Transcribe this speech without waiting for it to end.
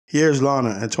Here's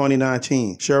Lana in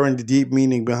 2019, sharing the deep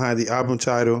meaning behind the album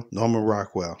title, Norman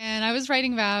Rockwell. And I was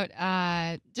writing about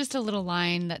just a little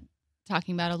line that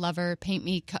talking about a lover, paint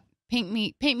me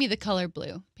the color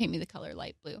blue, paint me the color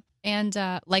light blue, and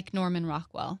like Norman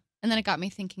Rockwell. And then it got me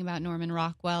thinking about Norman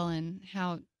Rockwell and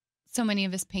how so many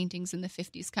of his paintings in the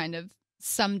 50s kind of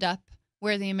summed up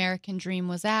where the American dream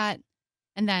was at.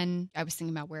 And then I was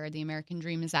thinking about where the American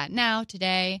dream is at now,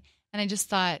 today. And I just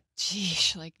thought,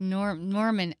 geez, like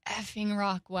Norman effing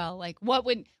Rockwell, like what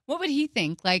would he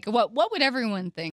think? Like what would everyone think?